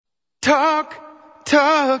Talk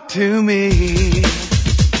to me.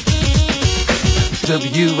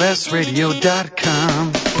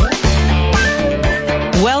 WSRadio.com.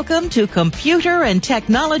 Welcome to Computer and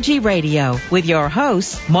Technology Radio with your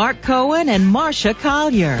hosts, Mark Cohen and Marcia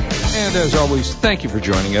Collier. And as always, thank you for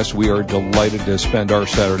joining us. We are delighted to spend our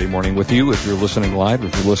Saturday morning with you. If you're listening live,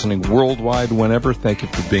 if you're listening worldwide, whenever, thank you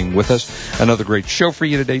for being with us. Another great show for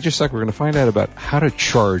you today. Just like we're going to find out about how to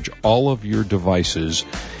charge all of your devices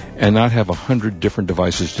and not have 100 different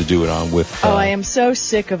devices to do it on with... I am so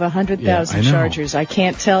sick of 100,000 chargers. I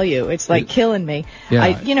can't tell you. It's like killing me. Yeah.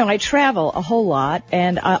 I travel a whole lot,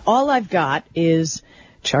 and all I've got is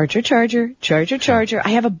charger. I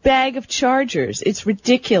have a bag of chargers. It's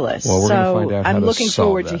ridiculous. Well, we're going to find out how I'm to looking solve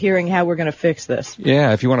forward that. to hearing how we're going to fix this.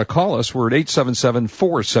 Yeah, if you want to call us, we're at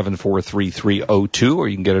 877-474-3302, or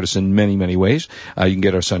you can get at us in many, many ways. You can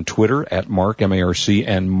get us on Twitter at Mark, M-A-R-C,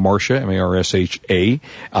 and Marcia, M-A-R-S-H-A,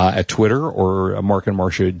 at Twitter, or Mark and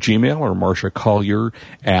Marcia at Gmail, or Marcia Collier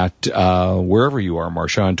at wherever you are,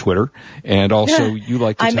 Marcia, on Twitter. And also, you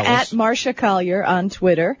like to I'm tell at us... Marcia Collier on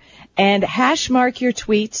Twitter, and hash mark your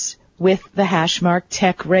tweets with the hash mark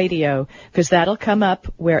Tech Radio, because that'll come up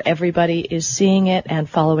where everybody is seeing it and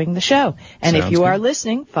following the show. And if you are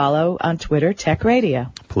listening, follow on Twitter Tech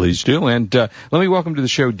Radio. Please do. And let me welcome to the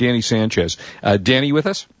show Danny Sanchez. Danny, you with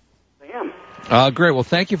us? I am. Great. Well,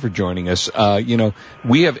 thank you for joining us.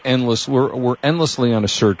 We have we're endlessly on a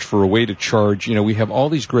search for a way to charge. We have all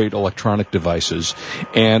these great electronic devices,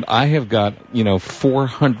 and I have got,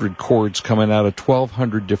 400 cords coming out of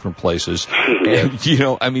 1,200 different places. And,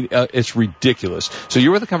 it's ridiculous. So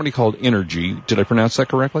you're with a company called Energy. Did I pronounce that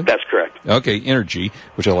correctly? That's correct. Okay, Energy,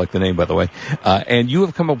 which I like the name, by the way. And you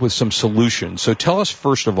have come up with some solutions. So tell us,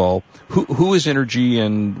 first of all, who is Energy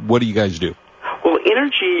and what do you guys do? Well,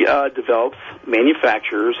 Energy develops,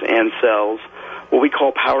 manufactures, and sells what we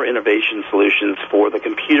call power innovation solutions for the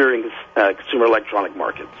computer and consumer electronic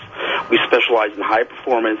markets. We specialize in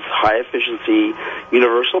high-performance, high-efficiency,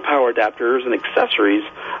 universal power adapters and accessories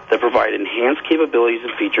that provide enhanced capabilities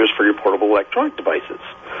and features for your portable electronic devices.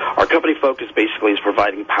 Our company focus basically is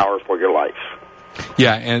providing power for your life.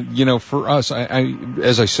 Yeah, and, for us,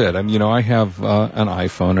 as I said, I have an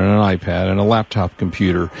iPhone and an iPad and a laptop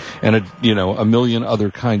computer and a million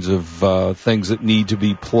other kinds of things that need to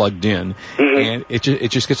be plugged in. Mm-hmm. And it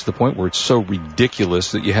just gets to the point where it's so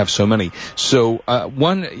ridiculous that you have so many. So,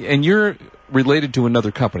 and you're related to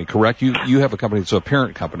another company, correct? You have a company that's a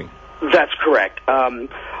parent company. That's correct.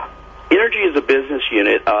 Energy is a business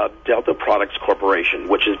unit of Delta Products Corporation,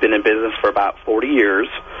 which has been in business for about 40 years.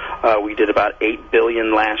 We did about $8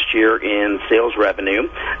 billion last year in sales revenue.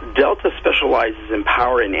 Delta specializes in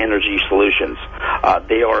power and energy solutions.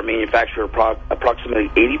 They are a manufacturer of approximately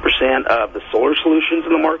 80% of the solar solutions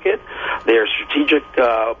in the market. They are a strategic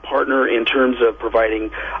partner in terms of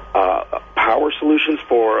providing power solutions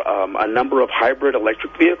for a number of hybrid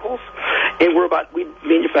electric vehicles. And we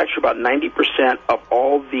manufacture about 90% of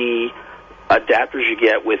all the adapters you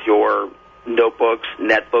get with your notebooks,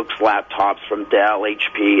 netbooks, laptops from Dell,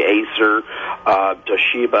 HP, Acer,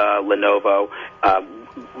 Toshiba, Lenovo.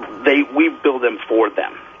 We build them for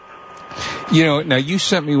them. Now you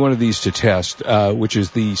sent me one of these to test, which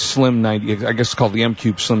is the Slim 90, I guess it's called the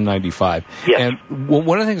M-Cube Slim 95. Yes. And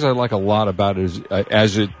one of the things I like a lot about it is,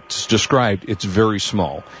 as it's described, it's very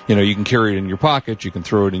small. You can carry it in your pocket, you can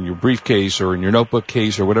throw it in your briefcase or in your notebook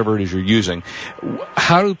case or whatever it is you're using.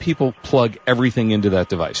 How do people plug everything into that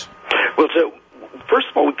device? Well, so first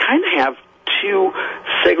of all, we kind of have two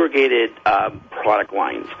segregated product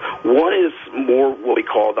lines. One is more what we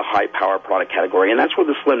call the high-power product category, and that's where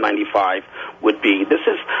the Slim 95 would be. This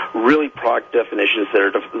is really product definitions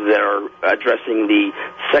that are addressing the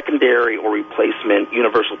secondary or replacement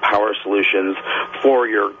universal power solutions for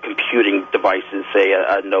your computing devices, say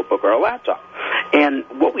a notebook or a laptop. And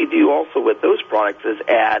what we do also with those products is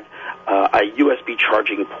add a USB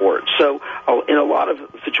charging port. So in a lot of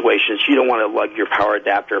situations, you don't want to lug your power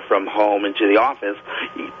adapter from home into the office.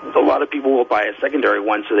 A lot of people will buy a secondary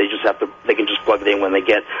one, so they can just plug it in when they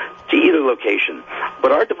get to either location.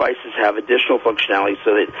 But our devices have additional functionality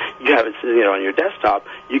so that you have it sitting on your desktop.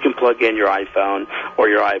 You can plug in your iPhone or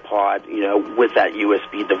your iPod, with that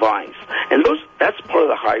USB device. And that's part of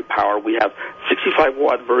the high power. We have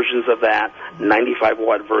 65-watt versions of that,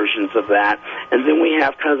 95-watt versions of that, and then we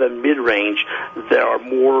have kind of the mid-range that are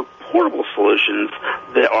more portable solutions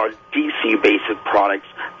that are DC basic products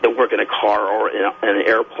that work in a car or in an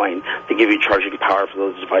airplane to give you charging power for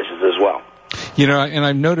those devices as well. You know, and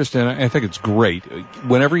I've noticed, and I think it's great,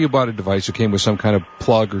 whenever you bought a device, it came with some kind of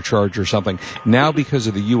plug or charge or something. Now, because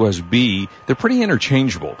of the USB, they're pretty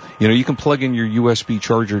interchangeable. You know, you can plug in your USB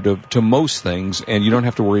charger to most things, and you don't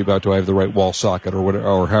have to worry about, do I have the right wall socket or whatever,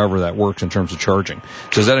 or however that works in terms of charging.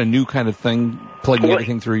 So is that a new kind of thing, plugging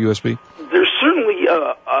everything through USB? There's certainly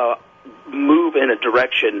a move in a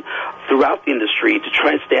direction throughout the industry to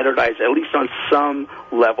try and standardize at least on some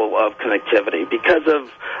level of connectivity because of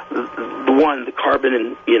the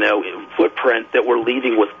carbon footprint that we're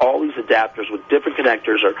leaving with all these adapters with different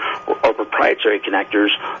connectors or proprietary connectors.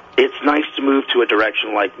 It's nice to move to a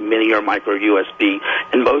direction like mini or micro USB,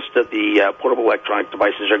 and most of the portable electronic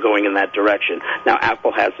devices are going in that direction. Now,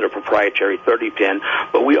 Apple has their proprietary 30-pin,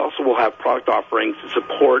 but we also will have product offerings to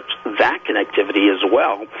support that connectivity as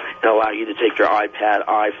well and allow you to take your iPad,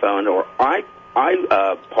 iPhone, or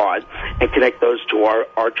iPod and connect those to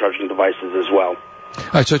our charging devices as well. All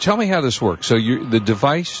right, so tell me how this works. So the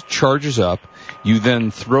device charges up. You then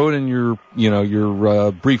throw it in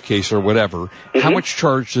your briefcase or whatever. Mm-hmm. How much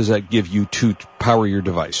charge does that give you to power your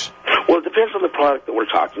device? Well, it depends on the product that we're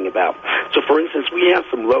talking about. So, for instance, we have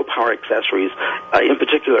some low-power accessories, in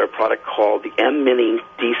particular a product called the M-Mini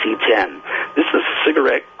DC-10. This is a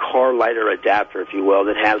cigarette car lighter adapter, if you will,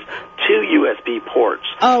 that has 2 USB ports.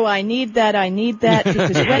 Oh, I need that,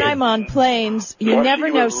 because when I'm on planes, you never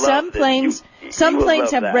know. Some planes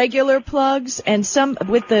have regular plugs, and some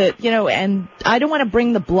with the, and I don't want to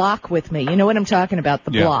bring the block with me. You know what I'm talking about,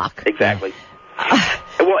 the block. Exactly.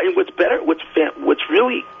 Well, and what's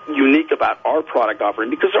really unique about our product offering,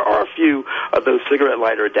 because there are a few of those cigarette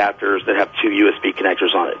lighter adapters that have 2 USB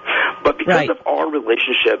connectors on it, but because of our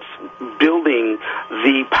relationships building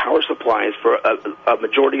the power supplies for a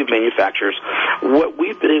majority of manufacturers, what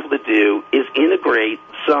we've been able to do is integrate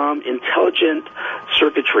some intelligent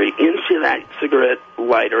circuitry into that cigarette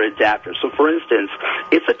lighter adapter. So, for instance,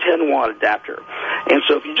 it's a 10-watt adapter. And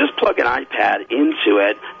so if you just plug an iPad into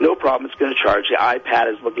it, no problem, it's going to charge. The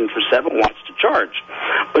iPad is looking for 7 watts to charge.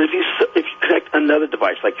 But if you connect another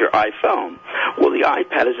device, like your iPhone, well, the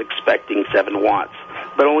iPad is expecting 7 watts.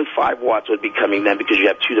 But only 5 watts would be coming then because you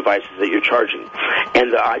have 2 devices that you're charging.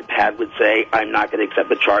 And the iPad would say, I'm not going to accept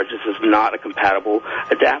the charge. This is not a compatible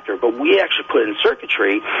adapter. But we actually put in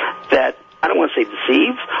circuitry that, I don't want to say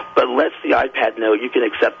deceives, but lets the iPad know you can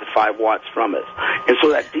accept the 5 watts from it. And so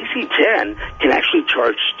that DC-10 can actually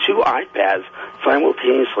charge 2 iPads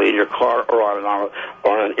simultaneously in your car or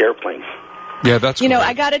on an airplane. Yeah, that's cool.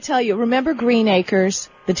 I got to tell you, remember Green Acres,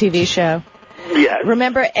 the TV show? Yes.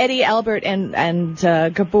 Remember Eddie Albert and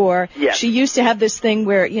Gabor? Yes. She used to have this thing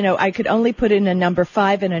where, I could only put in a number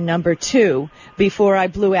 5 and a number 2 before I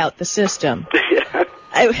blew out the system. Yeah.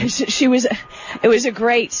 It was a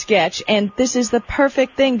great sketch, and this is the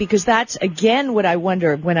perfect thing because that's, again, what I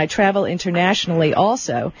wonder when I travel internationally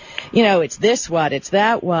also. It's this watt, it's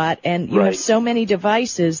that watt, and you have so many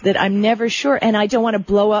devices that I'm never sure, and I don't want to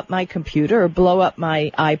blow up my computer or blow up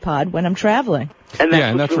my iPod when I'm traveling.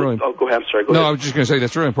 And that's really. Oh, go ahead. I'm sorry. Go ahead. I was just going to say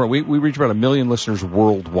that's really important. We reach about 1 million listeners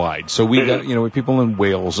worldwide. So we got people in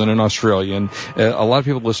Wales and in Australia, and a lot of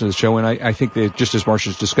people listen to the show. And I think that, just as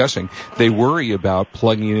Marsha's discussing, they worry about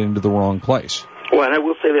plugging it into the wrong place. Well, and I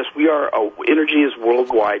will say this: Energy is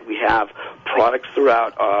worldwide. We have products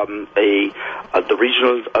throughout the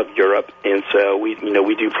regions of Europe, and so we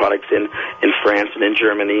do products in France and in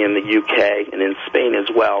Germany and the UK and in Spain as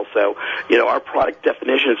well. So our product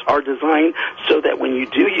definitions are designed so that when you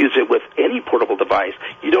do use it with any portable device,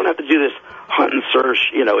 you don't have to do this hunt and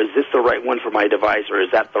search. Is this the right one for my device or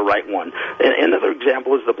is that the right one? And another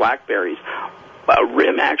example is the BlackBerries.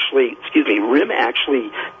 RIM actually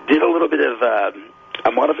did a little bit of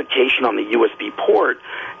a modification on the USB port,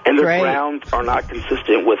 and their grounds are not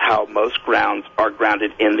consistent with how most grounds are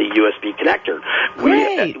grounded in the USB connector.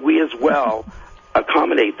 We as well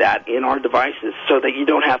accommodate that in our devices so that you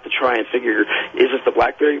don't have to try and figure, is this the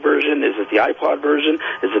BlackBerry version? Is it the iPod version?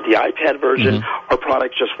 Is it the iPad version? Mm-hmm. Our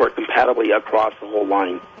products just work compatibly across the whole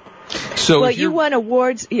line. So you won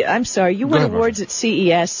awards. I'm sorry, you won awards at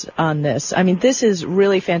CES on this. I mean, this is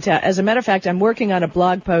really fantastic. As a matter of fact, I'm working on a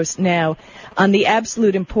blog post now on the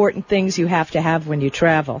absolute important things you have to have when you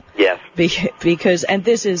travel. Yes. Because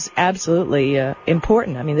this is absolutely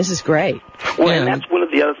important. I mean, this is great. Well, and that's one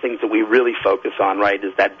of the other things that we really focus on, right,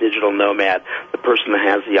 is that digital nomad, the person that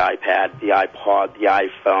has the iPad, the iPod, the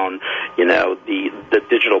iPhone, the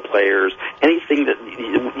digital players, anything that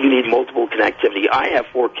you need need multiple connectivity. I have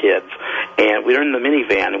 4 kids, and we're in the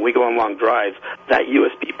minivan, and we go on long drives. That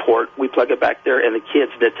USB port, we plug it back there, and the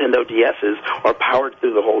kids' Nintendo DSs are powered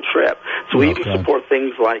through the whole trip. So we even support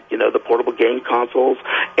things like, the portable game consoles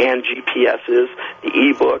and GPSs, the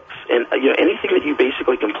e-books, and anything that you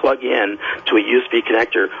basically can plug in to a USB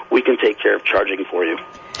connector, we can take care of charging for you.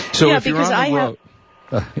 So if you're on the road...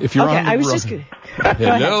 If you're on the road,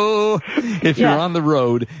 hello. If you're on the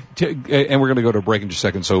road, and we're going to go to a break in just a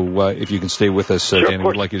second, so if you can stay with us, sure, Danny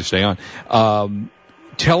would like you to stay on.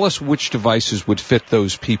 Tell us which devices would fit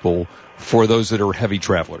those people for those that are heavy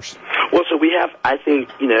travelers. Well, so we have, I think,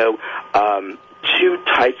 2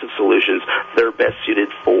 types of solutions that are best suited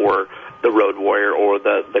for the road warrior or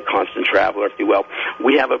the constant traveler, if you will.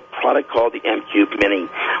 We have a product called the M-Cube Mini,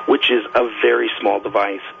 which is a very small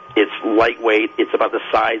device. It's lightweight. It's about the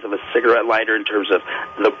size of a cigarette lighter in terms of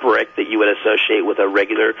the brick that you would associate with a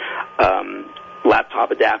regular laptop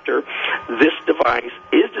adapter. This device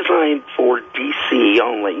is designed for DC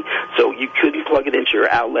only, so you couldn't plug it into your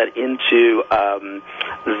outlet into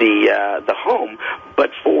the home.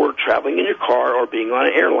 But for traveling in your car or being on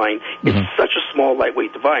an airline, it's such a small,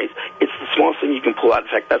 lightweight device. It's the smallest thing you can pull out. In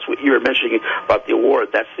fact, that's what you were mentioning about the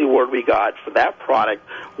award. That's the award we got for that product,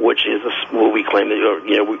 which is what we claim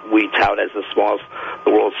that we tout as the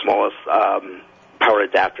world's smallest power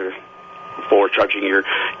adapter for charging your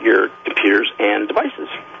computers and devices.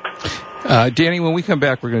 Danny, when we come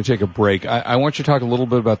back, we're going to take a break. I want you to talk a little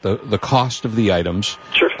bit about the cost of the items,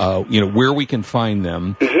 sure. Where we can find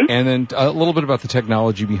them, and then a little bit about the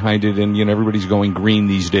technology behind it. And everybody's going green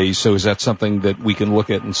these days, so is that something that we can look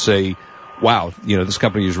at and say, wow, this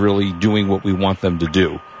company is really doing what we want them to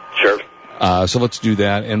do? Sure. So let's do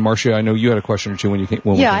that. And Marcia, I know you had a question or two when you came.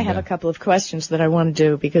 Yeah, I have a couple of questions that I want to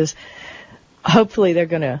do because hopefully they're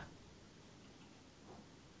going to.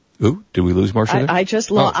 Ooh, did we lose Marcia? I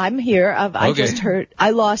just lost. I'm here. I just heard.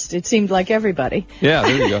 I lost. It seemed like everybody. Yeah,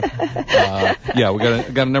 there you go. We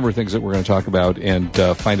got a number of things that we're going to talk about and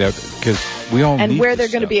find out because we all and need where they're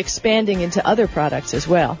going stuff. to be expanding into other products as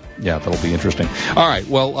well. Yeah, that'll be interesting. All right,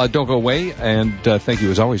 well, don't go away, and thank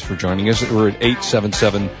you as always for joining us. We're at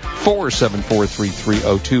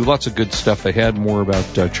 877-474-3302. Lots of good stuff ahead. More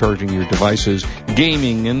about charging your devices,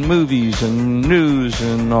 gaming, and movies, and news,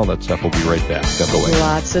 and all that stuff. We'll be right back. Don't go away.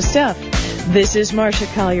 Lots of stuff. This is Marcia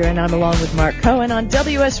Collier, and I'm along with Mark Cohen on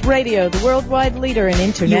WS Radio, the worldwide leader in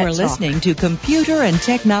Internet You're talk. listening to Computer and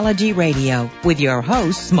Technology Radio with your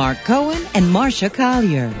hosts, Mark Cohen and Marcia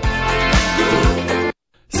Collier.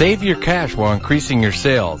 Save your cash while increasing your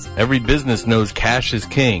sales. Every business knows cash is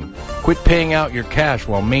king. Quit paying out your cash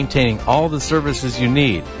while maintaining all the services you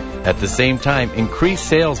need. At the same time, increase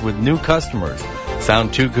sales with new customers.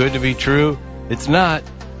 Sound too good to be true? It's not.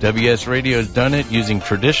 WS Radio has done it using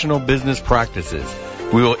traditional business practices.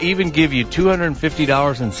 We will even give you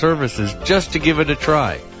 $250 in services just to give it a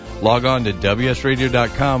try. Log on to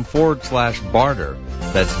WSRadio.com/barter.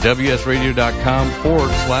 That's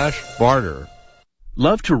WSRadio.com/barter.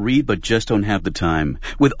 Love to read but just don't have the time?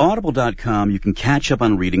 With Audible.com, you can catch up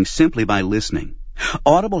on reading simply by listening.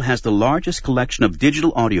 Audible has the largest collection of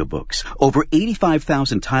digital audiobooks, over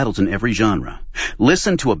 85,000 titles in every genre.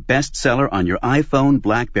 Listen to a bestseller on your iPhone,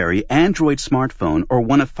 BlackBerry, Android smartphone, or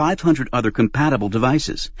one of 500 other compatible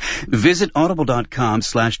devices. Visit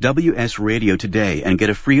Audible.com/WS Radio today and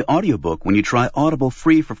get a free audiobook when you try Audible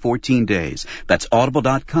free for 14 days. That's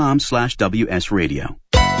Audible.com/WS Radio.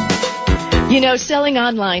 Selling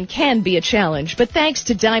online can be a challenge, but thanks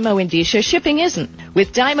to Dymo Indicia, shipping isn't.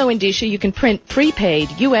 With Dymo Indicia, you can print prepaid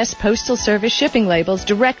U.S. Postal Service shipping labels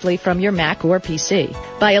directly from your Mac or PC.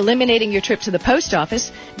 By eliminating your trip to the post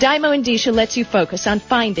office, Dymo Indicia lets you focus on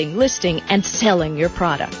finding, listing, and selling your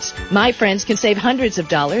products. My friends can save hundreds of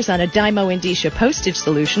dollars on a Dymo Indicia postage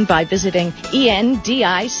solution by visiting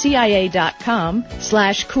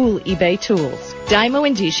endicia.com/cool eBay tools. Dymo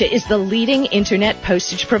Indicia is the leading internet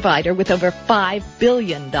postage provider with over $5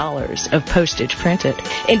 billion of postage printed.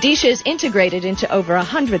 Indicia is integrated into over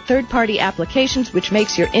 100 third-party applications, which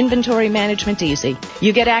makes your inventory management easy.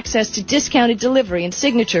 You get access to discounted delivery and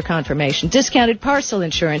signature confirmation, discounted parcel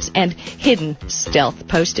insurance, and hidden stealth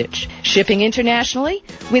postage. Shipping internationally?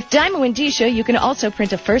 With Dymo Indicia, you can also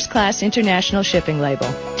print a first-class international shipping label.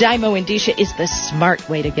 Dymo Indicia is the smart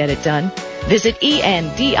way to get it done. Visit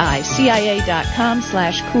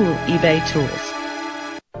endicia.com/cool eBay tools.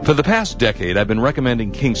 For the past decade, I've been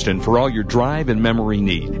recommending Kingston for all your drive and memory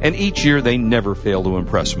need, and each year they never fail to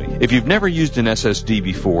impress me. If you've never used an SSD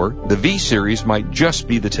before, the V-Series might just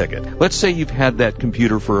be the ticket. Let's say you've had that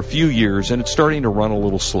computer for a few years and it's starting to run a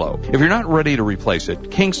little slow. If you're not ready to replace it,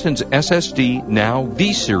 Kingston's SSD Now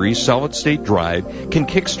V-Series solid-state drive can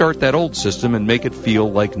kickstart that old system and make it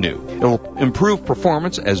feel like new. It'll improve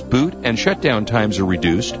performance as boot and shutdown times are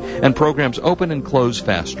reduced, and programs open and close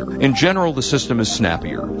faster. In general, the system is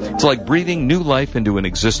snappier. It's like breathing new life into an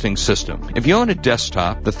existing system. If you own a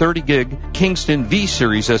desktop, the 30-gig Kingston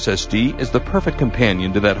V-Series SSD is the perfect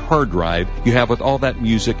companion to that hard drive you have with all that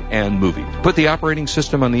music and movies. Put the operating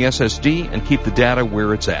system on the SSD and keep the data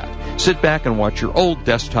where it's at. Sit back and watch your old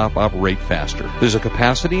desktop operate faster. There's a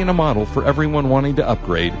capacity and a model for everyone wanting to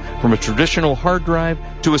upgrade from a traditional hard drive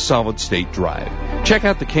to a solid-state drive. Check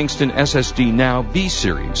out the Kingston SSD Now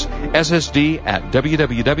V-Series. SSD at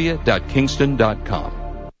www.kingston.com.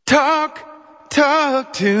 Talk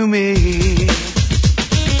to me.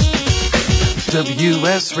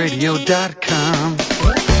 WSRadio.com.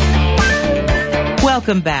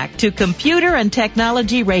 Welcome back to Computer and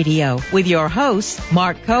Technology Radio with your hosts,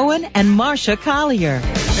 Mark Cohen and Marcia Collier.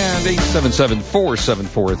 And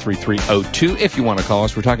 877-474-3302 if you want to call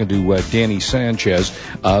us. We're talking to Danny Sanchez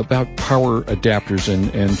about power adapters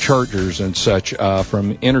and chargers and such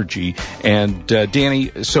from Energy. And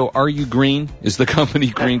Danny, so are you green? Is the company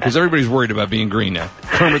green? Because everybody's worried about being green now.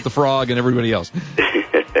 Kermit the Frog and everybody else.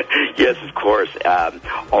 Yes, of course.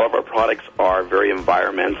 All of our products are very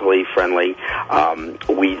environmentally friendly.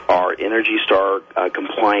 We are Energy Star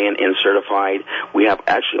compliant and certified. We have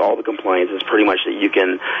actually all the compliances pretty much that you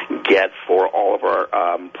can get for all of our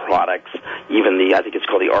products. Even I think it's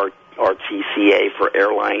called the RTCA for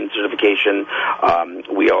airline certification.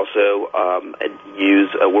 We also use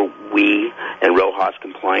WE and RoHS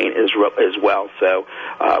compliant as well. So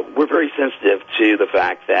we're very sensitive to the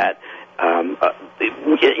fact that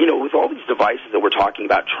with all these devices that we're talking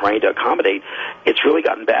about trying to accommodate, it's really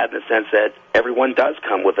gotten bad in the sense that everyone does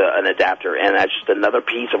come with an adapter, and that's just another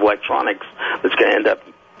piece of electronics that's going to end up,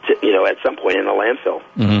 at some point in the landfill.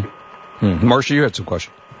 Mm-hmm. Marcia, you had some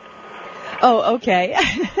questions. Oh, okay.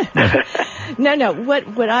 No.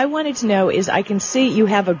 What I wanted to know is I can see you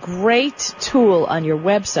have a great tool on your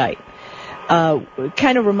website.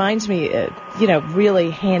 Kind of reminds me,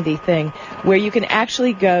 really handy thing, where you can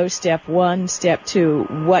actually go step 1, step 2,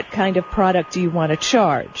 what kind of product do you want to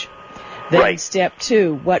charge? Then right. Step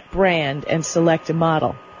 2, what brand, and select a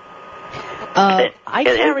model. And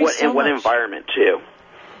what environment, too.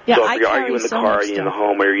 Yeah, so are you in the car, are you in the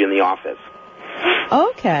home, or are you in the office?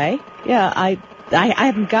 Okay. Yeah, I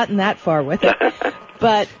haven't gotten that far with it.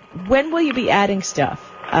 But when will you be adding stuff?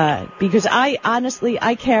 Because I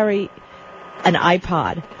carry an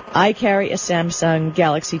iPod. I carry a Samsung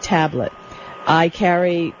Galaxy tablet. I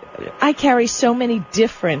carry so many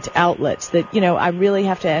different outlets that, I really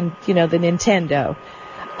have to, and, the Nintendo.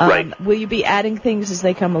 Right. Will you be adding things as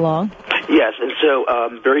they come along? Yes, and so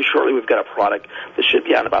very shortly we've got a product that should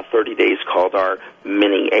be out in about 30 days called our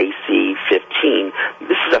Mini AC15.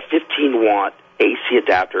 This is a 15-watt AC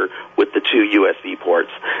adapter with the 2 USB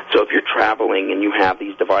ports. So if you're traveling and you have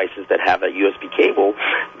these devices that have a USB cable,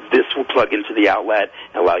 this will plug into the outlet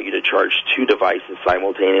and allow you to charge 2 devices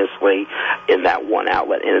simultaneously in that one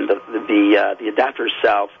outlet. And the adapter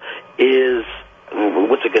itself is,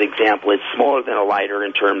 what's a good example? It's smaller than a lighter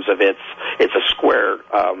in terms of it's a square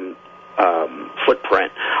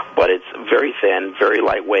footprint, but it's very thin, very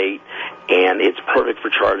lightweight, and it's perfect for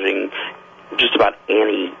charging just about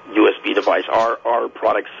any USB device. Our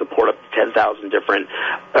products support up to 10,000 different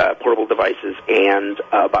portable devices and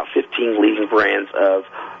about 15 leading brands of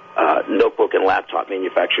notebook and laptop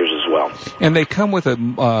manufacturers as well. And they come with a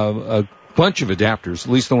bunch of adapters,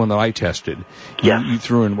 at least the one that I tested. Yeah. You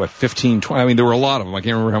threw in, 15, 20? I mean, there were a lot of them. I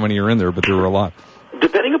can't remember how many are in there, but there were a lot.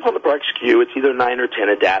 Depending upon the product SKU, it's either 9 or 10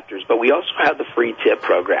 adapters, but we also have the free tip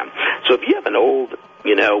program. So if you have an old,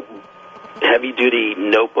 heavy-duty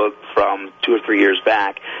notebook from 2 or 3 years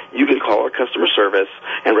back, you can call our customer service,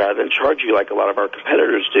 and rather than charge you like a lot of our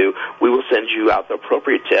competitors do, we will send you out the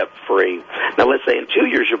appropriate tip free. Now, let's say in 2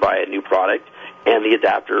 years you buy a new product, and the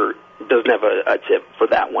adapter doesn't have a tip for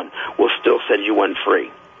that one. We'll still send you one free.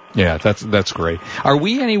 Yeah, that's great. Are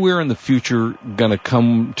we anywhere in the future going to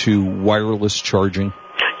come to wireless charging?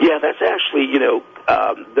 Yeah, that's actually,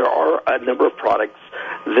 there are a number of products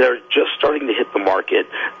they're just starting to hit the market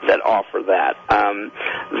that offer that.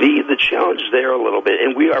 The challenge there a little bit,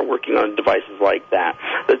 and we are working on devices like that,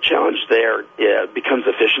 the challenge there becomes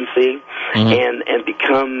efficiency and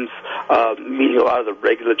becomes meeting a lot of the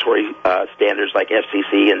regulatory standards like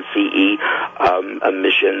FCC and CE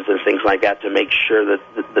emissions and things like that to make sure that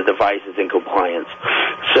the device is in compliance.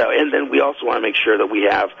 So, and then we also want to make sure that we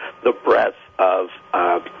have the breadth of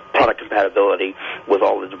product compatibility with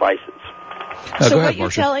all the devices. So what you're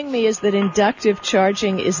telling me is that inductive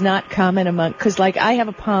charging is not common among, because like I have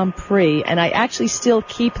a Palm Pre, and I actually still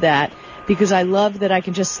keep that because I love that I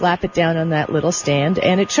can just slap it down on that little stand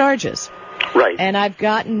and it charges. Right. And I've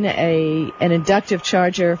gotten an inductive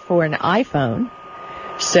charger for an iPhone.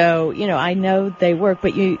 So, I know they work,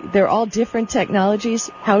 but they're all different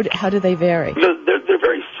technologies. How do they vary? They're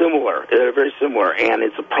very similar. They're very similar, and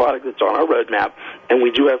it's a product that's on our roadmap, and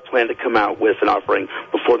we do have planned to come out with an offering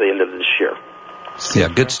before the end of this year. Yeah,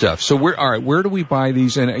 good stuff. So where do we buy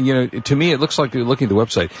these? And, to me, it looks like, looking at the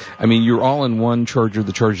website, I mean, your all-in-one charger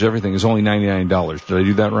that charges everything is only $99. Did I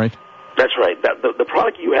do that right? That's right. The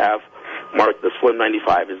product you have, Mark, the Slim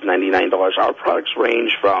 95 is $99. Our products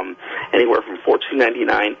range from anywhere from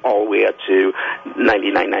 $14.99 all the way up to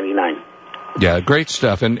 $99.99. Yeah, great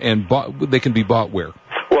stuff. And they can be bought where?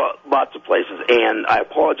 Well, lots of places. And I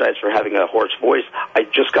apologize for having a hoarse voice. I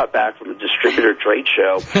just got back from a distributor trade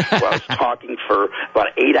show where I was talking for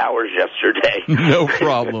about 8 hours yesterday. No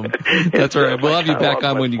problem. That's all right. We'll have you back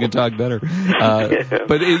on when you can talk better.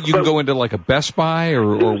 But you can go into like a Best Buy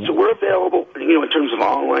or So we're available, in terms of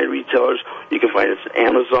online retailers. You can find us at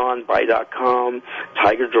Amazon, Buy.com,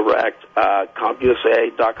 Tiger Direct,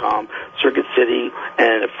 CompUSA.com, Circuit City,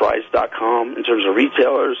 and at Fry's.com. In terms of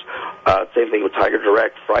retailers, same thing with Tiger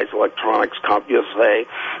Direct, Fry's Electronics, CompUSA,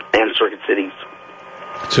 and Circuit City.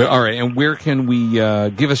 So, all right, and where can we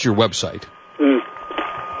give us your website?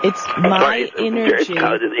 It's My Energy.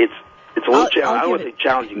 It's a little challenging. I don't want to say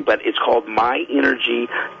challenging, but it's called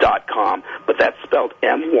MyEnergy.com. But that's spelled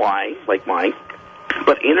M-Y, like mine.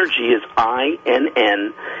 But energy is INNERGIE.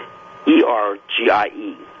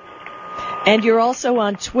 And you're also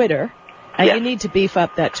on Twitter. And yes. You need to beef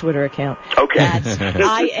up that Twitter account. Okay. That's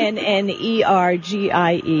INNERGIE,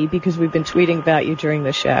 because we've been tweeting about you during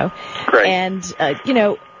the show. Great. And,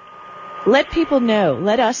 let people know,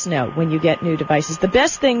 let us know when you get new devices. The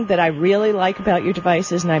best thing that I really like about your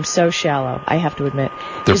devices, and I'm so shallow, I have to admit,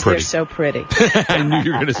 is they're so pretty. I knew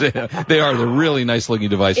you were going to say that. They are. They're really nice-looking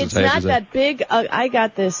devices. It's not that big. I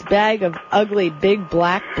got this bag of ugly, big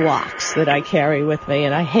black blocks that I carry with me,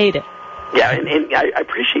 and I hate it. Yeah, and I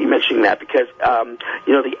appreciate you mentioning that because,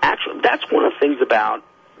 that's one of the things about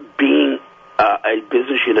being a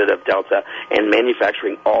business unit of Delta and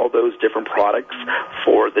manufacturing all those different products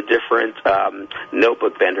for the different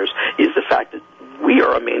notebook vendors is the fact that we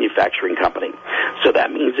are a manufacturing company. So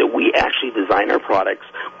that means that we actually design our products,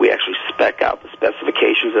 we actually spec out the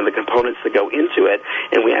specifications and the components that go into it,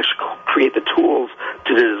 and we actually create the tools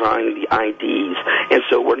to design the IDs. And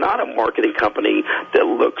so we're not a marketing company that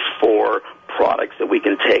looks for products that we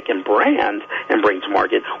can take and brand and bring to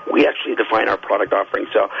market. We actually define our product offering.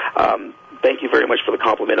 So thank you very much for the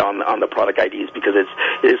compliment on the product IDs, because it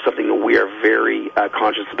is something that we are very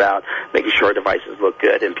conscious about, making sure our devices look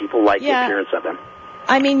good and people like the appearance of them.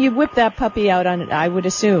 I mean, you whip that puppy out on, I would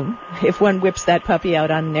assume, if one whips that puppy out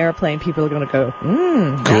on an airplane, people are going to go, cool,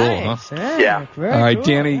 nice. huh? Yeah. All right, cool.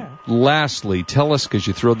 Danny, lastly, tell us, because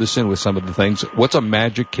you throw this in with some of the things, what's a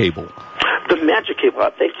magic cable? The magic cable,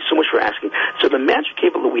 thank you so much for asking. So the magic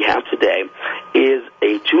cable that we have today is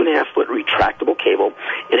a 2.5-foot retractable cable.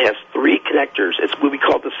 It has 3 connectors. It's what we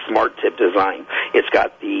call the Smart Tip design. It's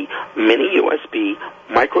got the mini USB,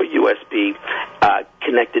 micro USB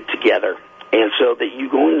connected together. And so that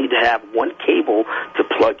you only need to have one cable to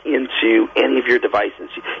plug into any of your devices.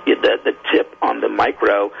 The tip on the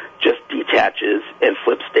micro just detaches and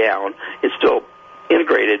flips down. It's still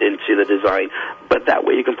integrated into the design, but that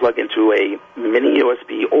way you can plug into a mini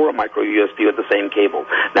USB or a micro USB with the same cable.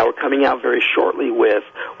 Now we're coming out very shortly with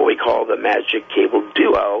what we call the Magic Cable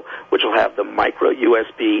Duo, which will have the micro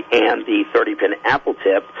USB and the 30-pin Apple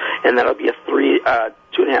tip, and that'll be a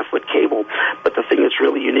 2.5-foot cable. But the thing that's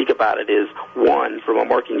really unique about it is, one, from a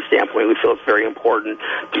marketing standpoint, we feel it's very important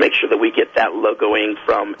to make sure that we get that logoing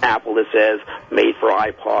from Apple that says made for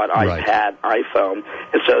iPod, iPad, iPhone.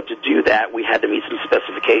 And so to do that, we had to meet some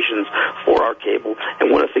specifications for our cable.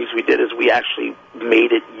 And one of the things we did is we actually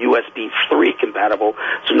made it USB 3 compatible.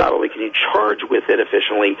 So not only can you charge with it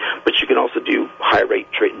efficiently, but you can also do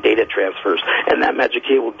high-rate data transfers. And that Magic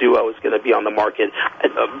Cable Duo is going to be on the market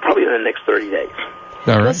probably in the next 30 days.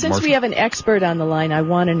 All right, well, since we have an expert on the line, I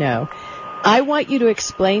want to know, I want you to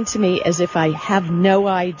explain to me, as if I have no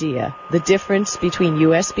idea, the difference between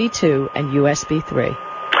USB 2 and USB 3.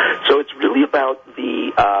 So it's really about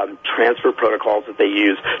the transfer protocols that they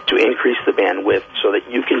use to increase the bandwidth so that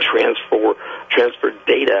you can transfer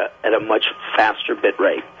data at a much faster bit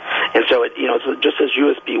rate. And so, so just as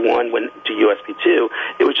USB 1 went to USB 2,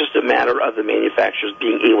 it was just a matter of the manufacturers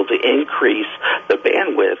being able to increase the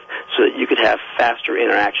bandwidth so that you could have faster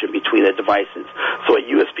interaction between the devices. So a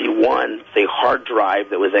USB 1, say, hard drive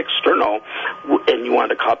that was external, and you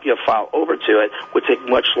wanted to copy a file over to it, would take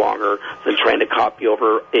much longer than trying to copy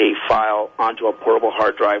over a file onto a portable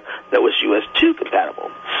hard drive that was USB 2 compatible.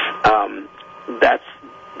 That's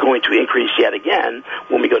going to increase yet again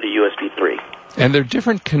when we go to USB 3. And they're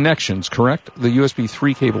different connections, correct? The USB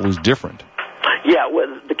 3 cable is different. Yeah, well,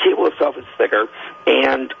 the cable itself is thicker,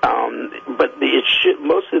 and but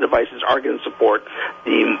most of the devices are going to support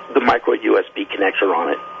the micro USB connector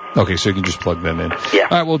on it. Okay, so you can just plug them in. Yeah.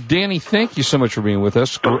 All right, well, Danny, thank you so much for being with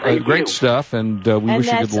us. Great stuff, and we wish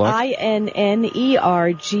you good luck. And that's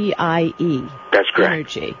INNERGIE. That's correct.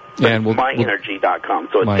 Energy. And MyEnergy.com,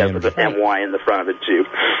 so it's got the MY in the front of it, too.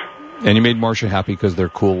 And you made Marcia happy because they're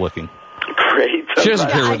cool looking. Great. She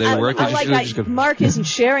doesn't care where they work. Mark isn't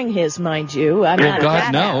sharing his, mind you. I'm not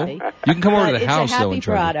God, no. happy. You can come over to the house, though, and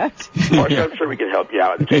try it. It's a happy product. Marcia, I'm sure we can help you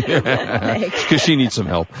out. Because she needs some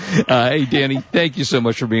help. Hey, Danny, thank you so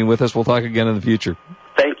much for being with us. We'll talk again in the future.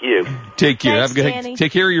 Thank you. Take care. Thanks, Danny.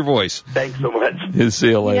 Take care of your voice. Thanks so much. See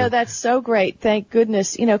you later. That's so great. Thank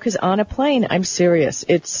goodness. Because on a plane, I'm serious.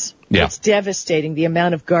 It's devastating, the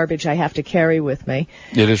amount of garbage I have to carry with me.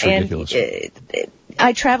 It is ridiculous.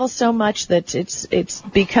 I travel so much that it's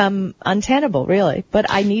become untenable, really. But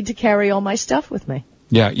I need to carry all my stuff with me.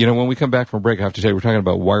 Yeah, when we come back from break, I have to tell you, we're talking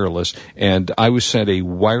about wireless, and I was sent a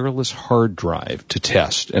wireless hard drive to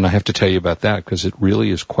test, and I have to tell you about that because it really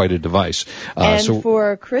is quite a device.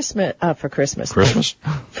 For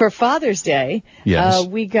Father's Day, yes.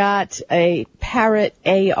 We got a Parrot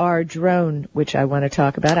AR drone, which I want to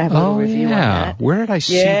talk about. I have a little review on that. Where did I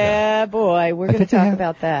see that? Yeah, boy, we're going to talk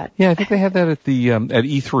about that. Yeah, I think they had that at the at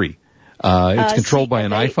E3. It's controlled by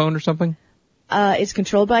an iPhone or something? It's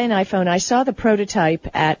controlled by an iPhone. I saw the prototype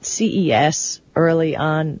at CES early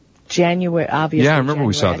on January, obviously. Yeah, I remember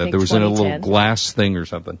we saw that. There was in a little glass thing or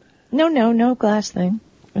something. No glass thing.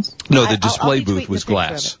 The display booth was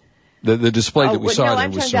glass. The display that we saw there was...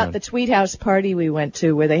 I'm talking about the Tweet House party we went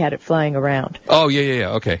to where they had it flying around. Oh,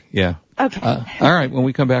 yeah. Okay, yeah. Okay. All right, when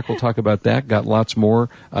we come back, we'll talk about that. Got lots more.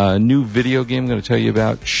 New video game I'm going to tell you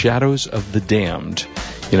about, Shadows of the Damned.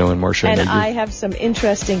 And Marcia... And I have some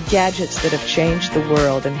interesting gadgets that have changed the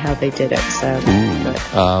world and how they did it. So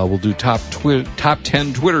we'll do top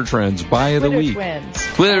 10 Twitter trends by the week.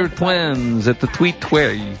 Twitter twins at the Tweet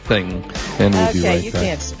Twig thing. And we'll be right back. You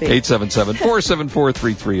can't speak.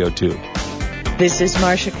 877-474-3302. This is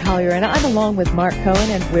Marcia Collier, and I'm along with Mark Cohen,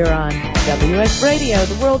 and we're on WS Radio,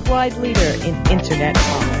 the worldwide leader in Internet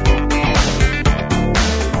talk.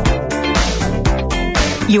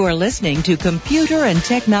 You are listening to Computer and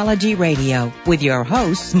Technology Radio with your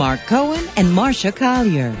hosts, Mark Cohen and Marcia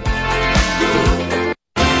Collier.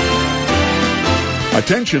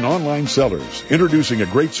 Attention online sellers, introducing a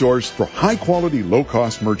great source for high-quality,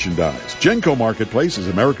 low-cost merchandise. Genco Marketplace is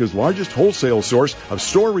America's largest wholesale source of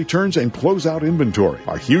store returns and closeout inventory.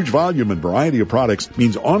 Our huge volume and variety of products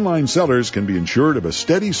means online sellers can be assured of a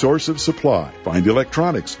steady source of supply. Find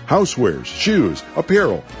electronics, housewares, shoes,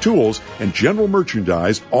 apparel, tools, and general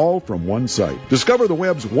merchandise all from one site. Discover the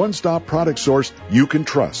web's one-stop product source you can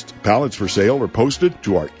trust. Pallets for sale are posted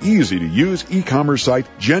to our easy-to-use e-commerce site,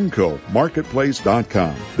 GencoMarketplace.com.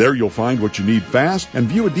 There you'll find what you need fast and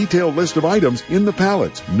view a detailed list of items in the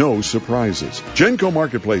pallets. No surprises. Genco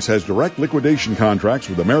Marketplace has direct liquidation contracts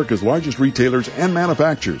with America's largest retailers and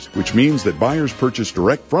manufacturers, which means that buyers purchase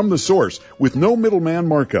direct from the source with no middleman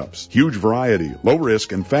markups. Huge variety, low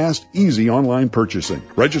risk, and fast, easy online purchasing.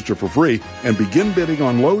 Register for free and begin bidding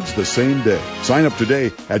on loads the same day. Sign up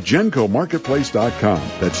today at GencoMarketplace.com.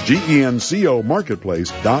 That's GENCO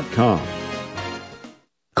Marketplace.com.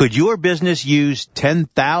 Could your business use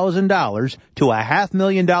 $10,000 to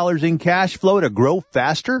 $500,000 in cash flow to grow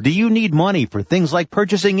faster? Do you need money for things like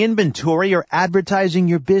purchasing inventory or advertising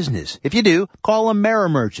your business? If you do, call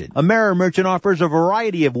AmeriMerchant. AmeriMerchant offers a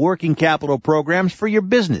variety of working capital programs for your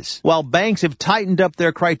business. While banks have tightened up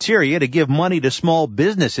their criteria to give money to small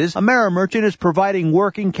businesses, AmeriMerchant is providing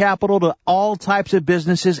working capital to all types of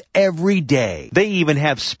businesses every day. They even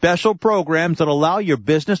have special programs that allow your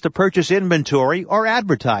business to purchase inventory or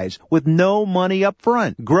advertise advertise with no money up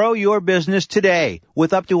front. Grow your business today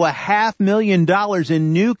with up to $500,000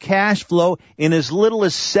 in new cash flow in as little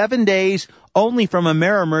as 7 days, only from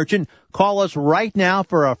AmeriMerchant. Call us right now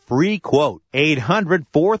for a free quote.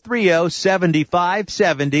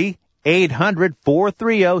 800-430-7570.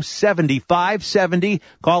 800-430-7570.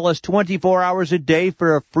 Call us 24 hours a day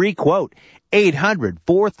for a free quote.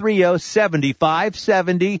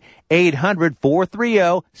 800-430-7570.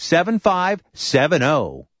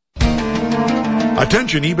 800-430-7570.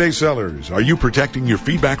 Attention eBay sellers, are you protecting your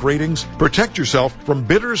feedback ratings? Protect yourself from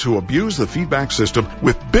bidders who abuse the feedback system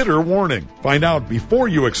with Bidder Warning. Find out before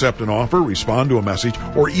you accept an offer, respond to a message,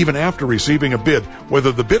 or even after receiving a bid,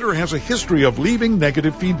 whether the bidder has a history of leaving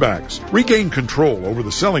negative feedbacks. Regain control over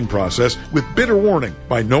the selling process with Bidder Warning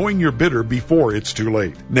by knowing your bidder before it's too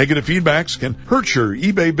late. Negative feedbacks can hurt your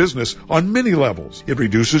eBay business on many levels. It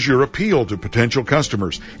reduces your appeal to potential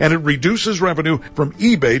customers, and it reduces revenue from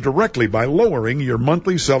eBay directly by lowering your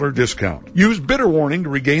monthly seller discount. Use Bidder Warning to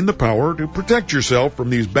regain the power to protect yourself from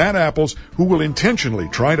these bad apples who will intentionally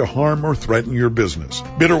try to harm or threaten your business.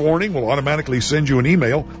 Bidder Warning will automatically send you an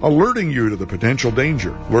email alerting you to the potential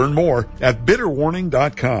danger. Learn more at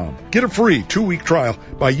bidderwarning.com. Get a free 2-week trial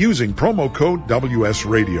by using promo code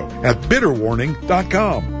WSRadio at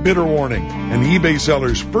bidderwarning.com. Bidder Warning, an eBay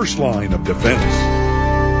seller's first line of defense.